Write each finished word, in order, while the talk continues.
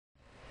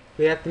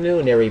Good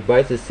afternoon,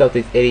 everybody. This is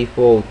Celtics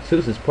 8402.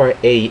 This is part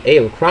 88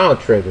 of Chrono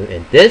Trigger,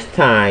 and this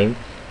time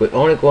we're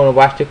only going to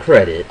watch the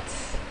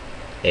credits.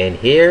 And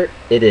here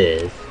it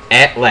is,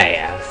 at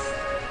last.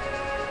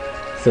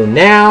 So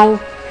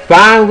now,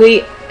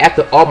 finally,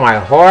 after all my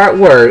hard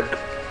work,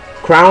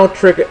 Chrono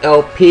Trigger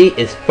LP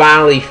is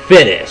finally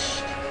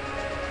finished.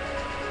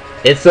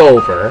 It's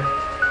over.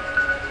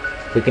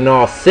 We can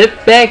all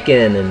sit back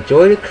and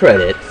enjoy the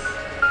credits,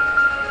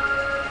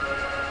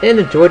 and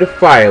enjoy the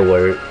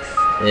fireworks,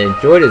 and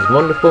enjoy this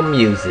wonderful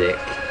music.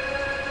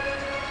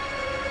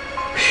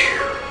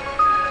 Whew.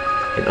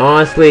 And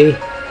honestly,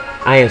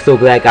 I am so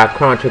glad I got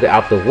Chrono Trigger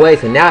out the way,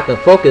 so now I can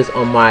focus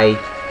on my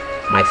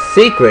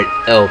secret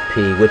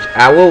LP, which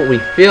I will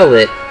refill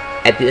it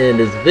at the end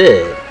of this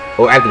vid,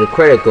 or after the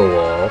credit go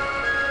off.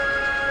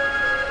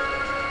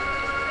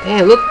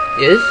 Man, look,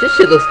 this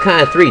shit looks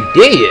kind of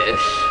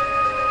 3D-ish.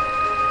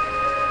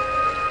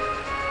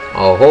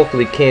 Oh,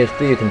 hopefully Cam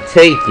Studio can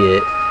take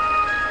it.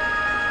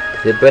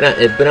 It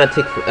better not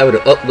take forever to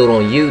upload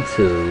on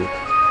YouTube.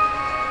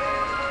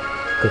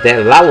 Cause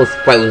that Lavos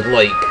fight was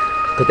like,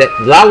 the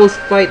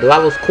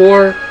Lavos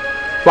core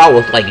fight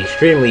was like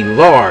extremely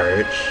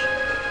large,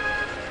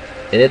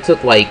 and it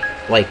took like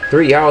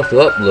 3 hours to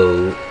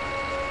upload.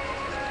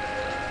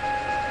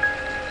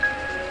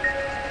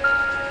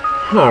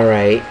 All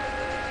right,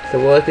 so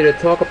what is there to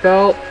talk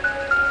about?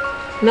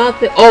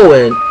 Nothing. Oh,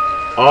 and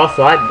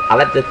also I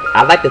like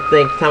to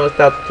thank Thomas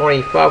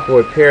 25 for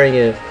appearing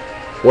in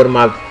one of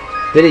my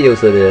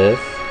videos of this.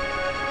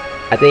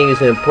 I think it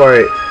was in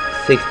part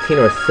 16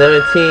 or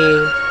 17.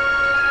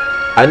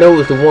 I know it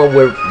was the one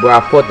where I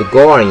fought the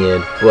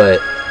Guardian, but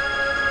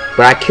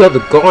I killed the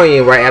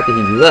Guardian right after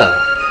he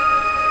left.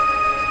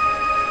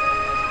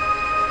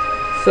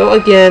 So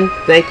again,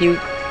 thank you,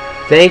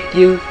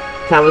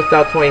 Thomas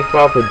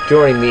 25 for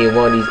joining me in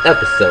one of these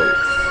episodes.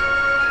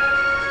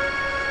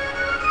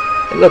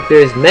 And look,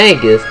 there's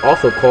Mangus,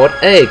 also called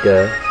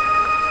Aga,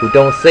 who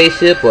don't say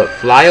shit but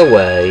fly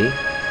away.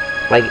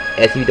 Like,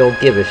 as you don't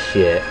give a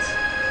shit.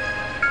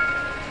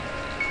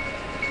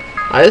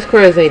 This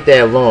credits ain't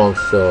that long,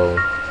 so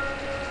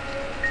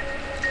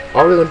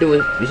all we're gonna do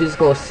is we're just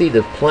gonna see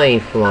the plane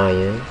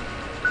flying,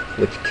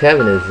 which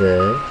Kevin is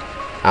in.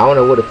 I don't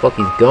know where the fuck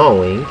he's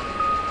going,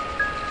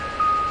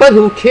 but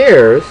who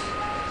cares?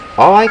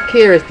 All I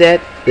care is that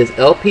this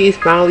LP is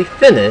finally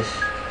finished,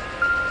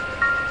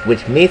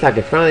 which means I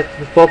can finally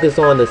focus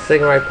on the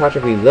Samurai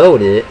Project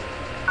Reloaded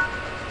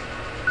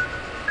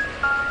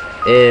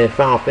and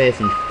Final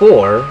Fantasy IV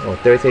on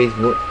Thursdays,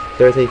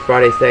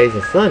 Fridays, Saturdays,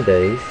 and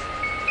Sundays,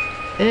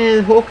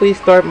 and hopefully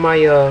start my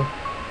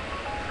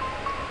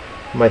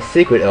my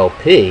secret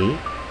LP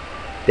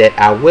that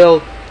I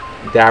will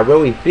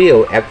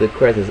reveal after the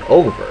credits is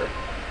over.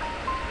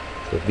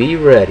 So be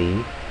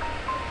ready.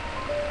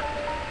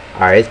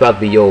 Alright, it's about to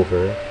be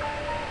over.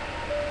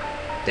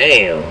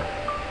 Damn,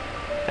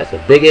 that's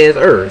a big ass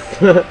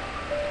Earth.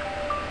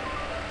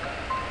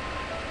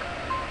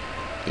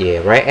 Yeah,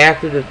 right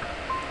after the.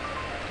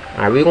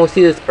 Alright, we're gonna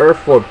see this Earth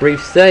for a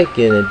brief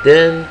second, and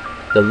then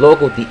the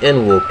logo at the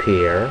end will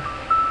appear.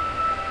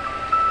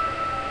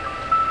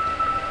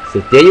 So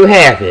there you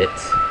have it.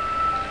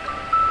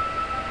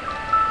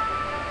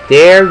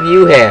 There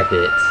you have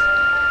it.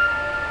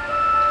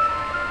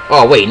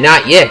 Oh wait,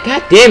 not yet.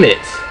 God damn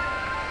it.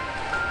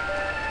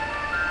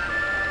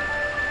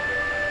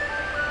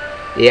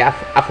 Yeah,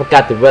 I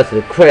forgot the rest of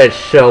the credits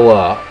show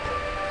up.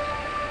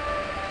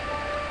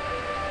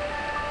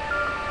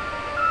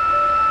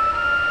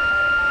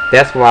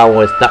 That's why I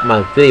want to stop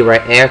my video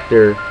right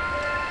after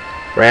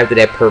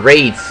that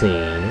parade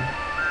scene,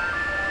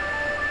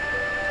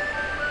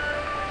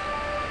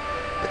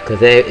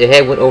 because it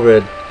had went over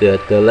the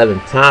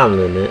 11th time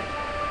limit.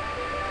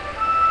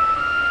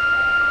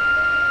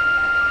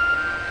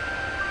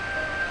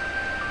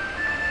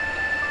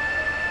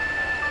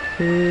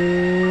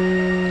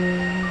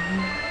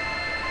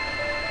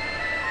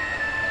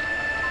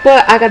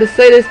 But I gotta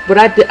say this, but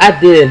I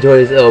did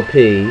enjoy this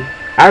LP.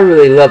 I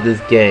really love this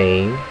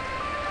game.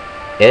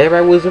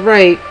 Everybody was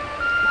right.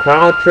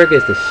 Chrono Trigger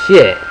is the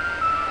shit.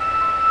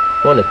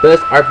 One of the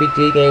best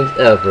RPG games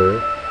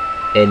ever.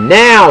 And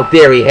now,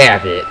 there we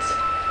have it.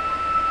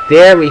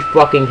 There we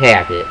fucking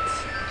have it.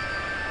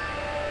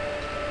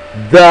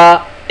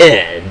 The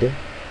end.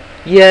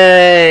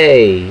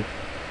 Yay!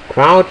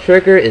 Chrono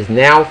Trigger is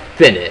now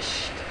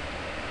finished.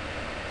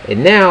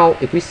 And now,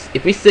 if we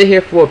sit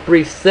here for a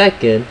brief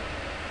second,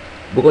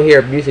 we're gonna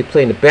hear music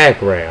play in the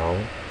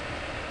background.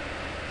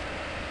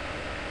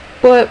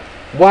 But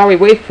while we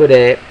wait for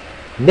that,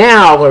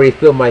 now I'm going to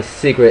refill my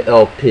secret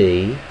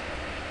LP.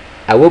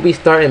 I will be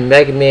starting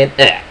Mega Man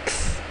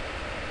X.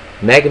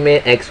 Mega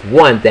Man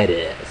X1, that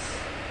is.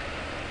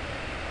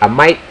 I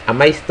might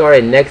start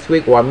it next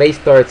week, or I may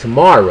start it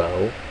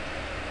tomorrow.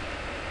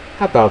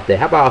 How about that?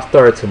 How about I'll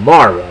start it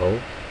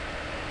tomorrow?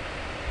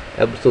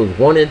 Episodes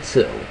 1 and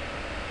 2.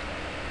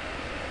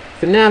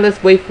 So now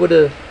let's wait for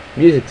the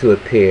music to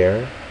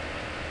appear.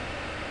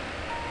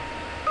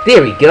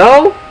 There we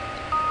go.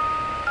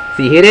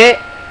 See, hear that?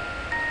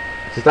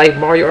 Just like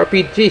Mario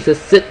RPG,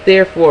 just sit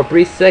there for a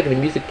brief second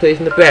and music plays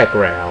in the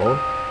background.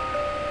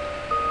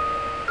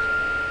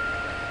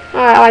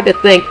 I'd like to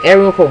thank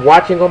everyone for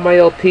watching on my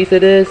LP to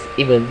this,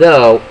 even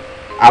though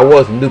I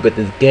was a noob at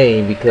this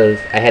game because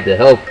I had the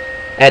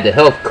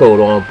health code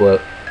on,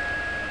 but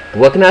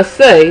what can I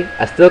say?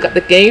 I still got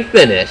the game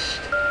finished.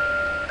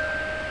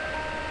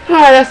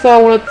 Alright, that's all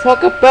I want to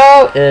talk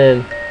about,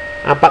 and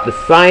I'm about to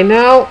sign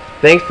out.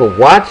 Thanks for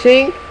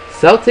watching.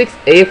 Celtics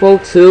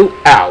 802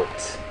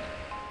 out.